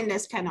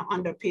kindness kind of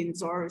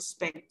underpins our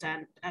respect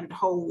and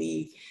how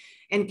we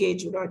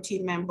engage with our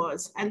team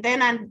members. And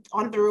then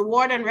on the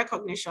reward and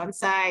recognition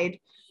side,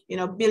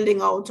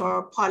 building out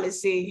our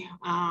policy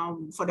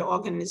for the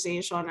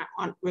organization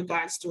on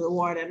regards to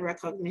reward and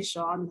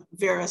recognition,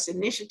 various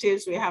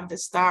initiatives. We have the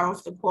Star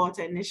of the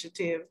Quarter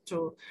initiative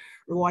to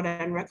reward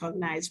and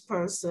recognize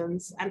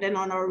persons. And then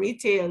on our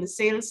retail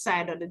sales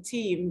side of the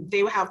team,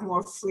 they have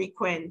more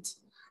frequent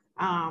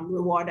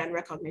reward and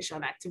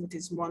recognition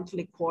activities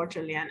monthly,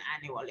 quarterly, and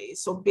annually.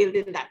 So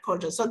building that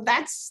culture. So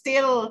that's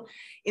still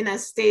in a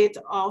state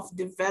of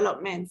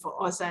development for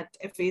us at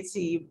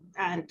FAC.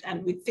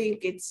 And we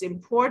think it's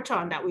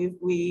important that we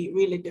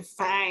really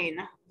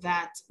define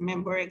that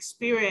member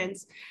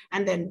experience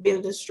and then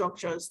build the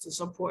structures to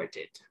support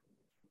it.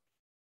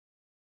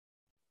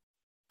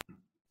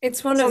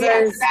 It's one of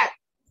those.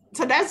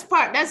 So that's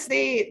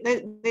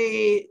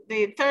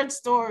the third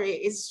story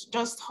is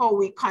just how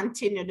we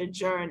continue the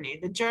journey.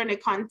 The journey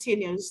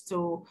continues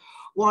to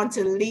want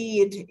to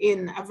lead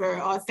in a very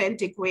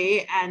authentic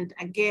way. And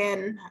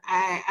again,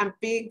 I am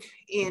big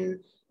in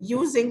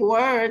using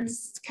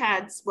words,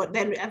 Katz, but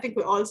then I think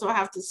we also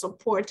have to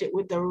support it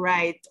with the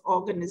right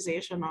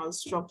organizational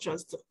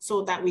structures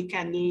so that we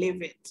can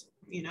live it,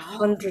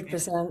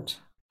 100%.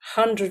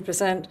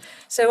 100%.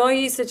 So are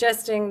you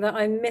suggesting that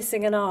I'm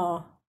missing an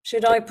R?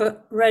 Should I put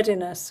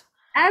readiness?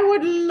 I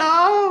would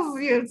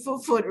love you to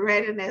put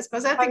readiness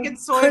because I think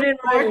it's so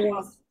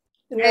important.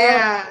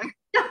 Yeah.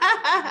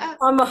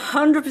 I'm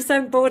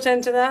 100% bought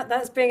into that.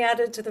 That's being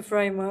added to the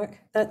framework.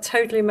 That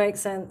totally makes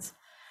sense.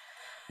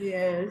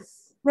 Yes.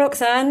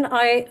 Roxanne,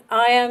 I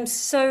am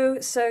so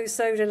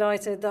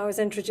delighted that I was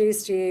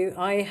introduced to you.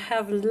 I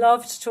have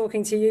loved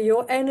talking to you.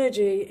 Your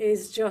energy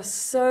is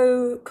just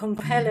so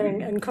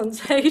compelling and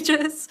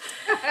contagious.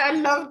 I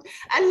love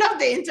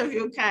the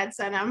interview, Katz,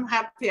 and I'm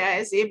happy I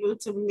was able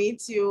to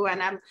meet you,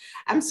 and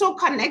I'm so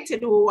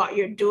connected with what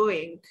you're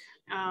doing.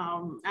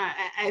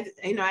 I'd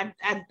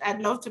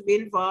love to be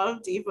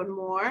involved even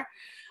more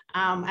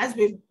as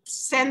we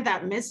send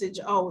that message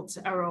out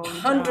around.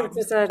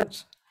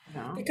 100%.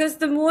 Because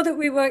the more that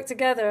we work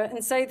together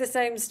and say the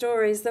same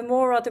stories, the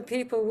more other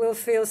people will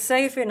feel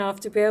safe enough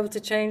to be able to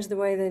change the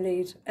way they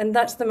lead. And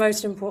that's the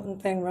most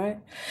important thing,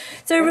 right?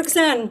 So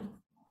Roxanne,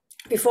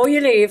 before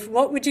you leave,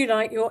 what would you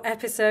like your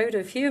episode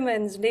of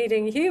Humans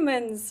Leading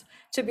Humans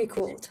to be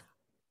called?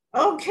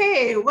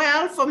 Okay,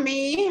 well, for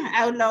me,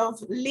 I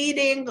love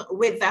leading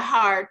with the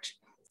heart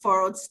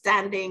for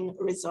outstanding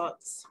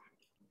results.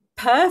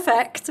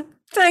 Perfect.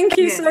 Thank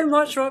you so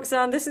much,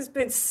 Roxanne. This has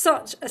been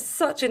such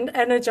an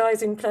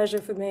energizing pleasure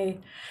for me.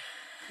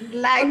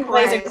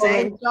 Likewise, I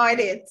enjoyed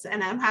it,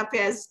 and I'm happy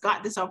I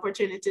got this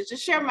opportunity to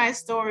share my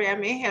story. I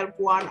may help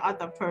one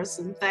other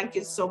person. Thank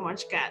you so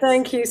much, Kat.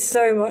 Thank you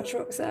so much,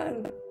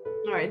 Roxanne.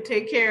 All right,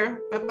 take care.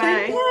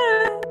 Bye-bye. Take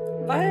care.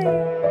 Bye.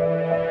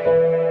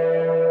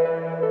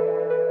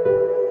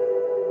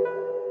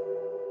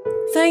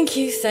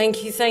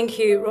 Thank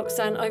you,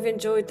 Roxanne. I've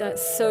enjoyed that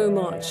so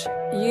much.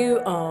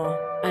 You are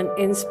an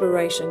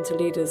inspiration to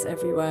leaders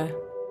everywhere.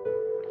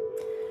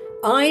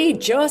 I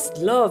just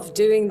love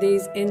doing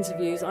these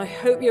interviews. I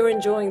hope you're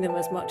enjoying them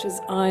as much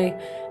as I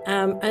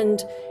am.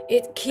 And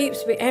it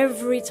keeps me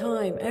every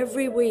time,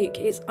 every week,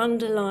 it's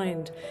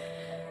underlined.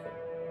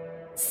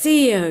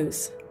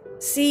 CEOs,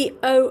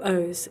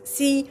 COOs,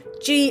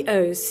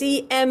 CGOs,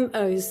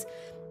 CMOs.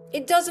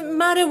 It doesn't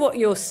matter what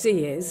your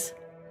C is.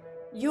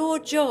 Your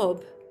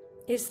job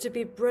is to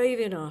be brave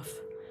enough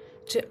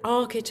to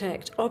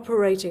architect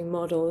operating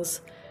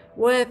models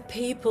where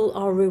people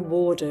are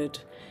rewarded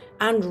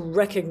and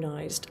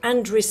recognized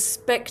and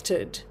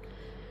respected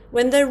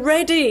when they're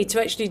ready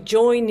to actually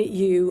join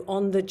you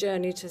on the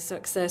journey to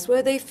success,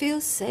 where they feel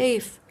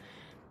safe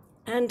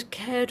and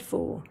cared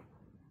for.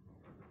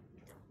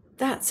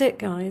 That's it,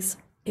 guys.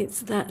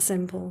 It's that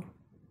simple.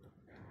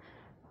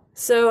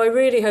 So I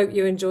really hope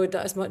you enjoyed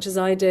that as much as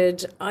I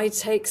did. I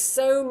take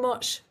so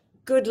much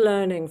good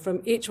learning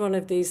from each one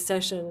of these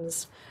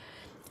sessions.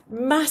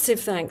 Massive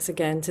thanks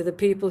again to the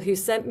people who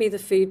sent me the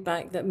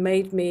feedback that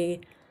made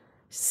me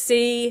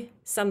see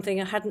something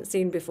I hadn't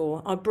seen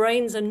before. Our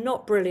brains are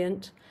not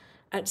brilliant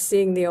at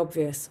seeing the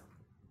obvious.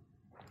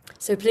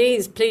 So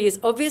please,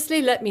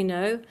 obviously let me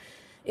know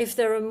if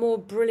there are more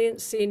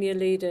brilliant senior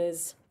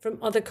leaders from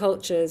other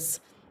cultures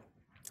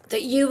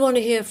that you want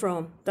to hear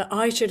from, that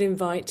I should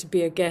invite to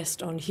be a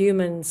guest on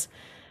Humans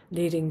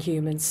Leading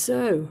Humans.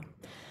 So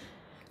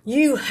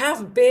you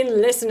have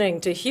been listening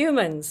to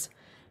Humans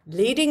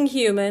Leading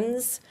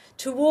Humans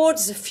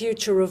towards a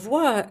future of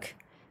work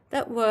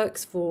that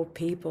works for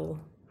people.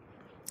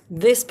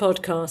 This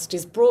podcast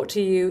is brought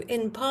to you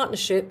in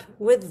partnership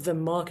with the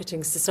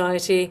Marketing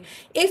Society.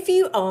 If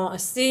you are a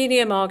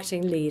senior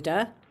marketing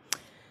leader,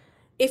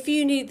 if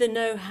you need the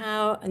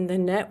know-how and the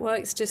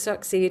networks to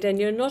succeed and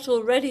you're not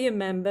already a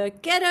member,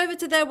 get over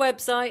to their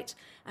website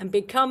and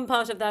become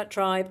part of that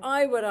tribe.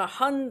 I would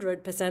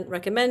 100%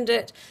 recommend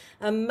it.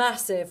 A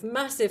massive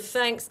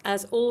thanks,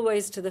 as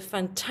always, to the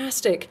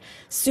fantastic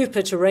Super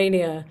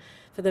Terrania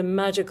for the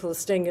magical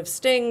sting of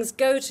stings.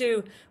 Go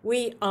to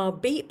We Are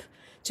Beep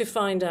to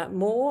find out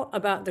more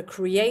about the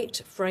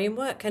CREATE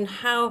framework and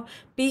how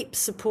Beep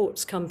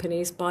supports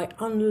companies by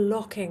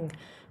unlocking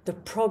the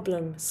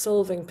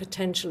problem-solving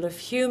potential of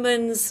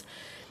humans,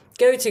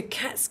 go to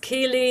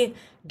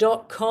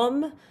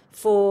katskeeley.com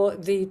for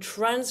the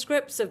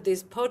transcripts of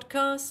these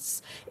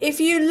podcasts. If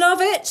you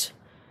love it,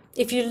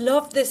 if you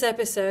loved this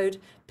episode,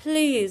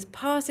 please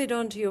pass it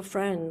on to your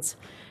friends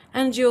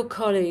and your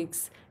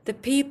colleagues, the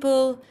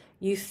people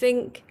you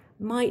think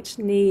might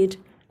need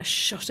a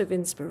shot of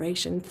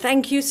inspiration.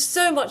 Thank you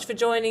so much for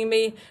joining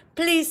me.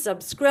 Please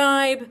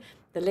subscribe.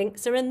 The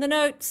links are in the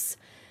notes.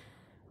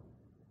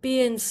 Be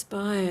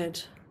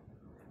inspired.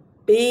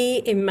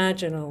 Be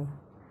imaginal.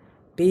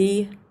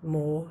 Be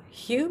more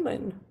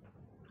human.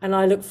 And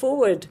I look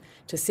forward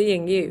to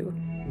seeing you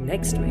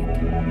next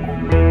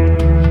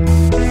week.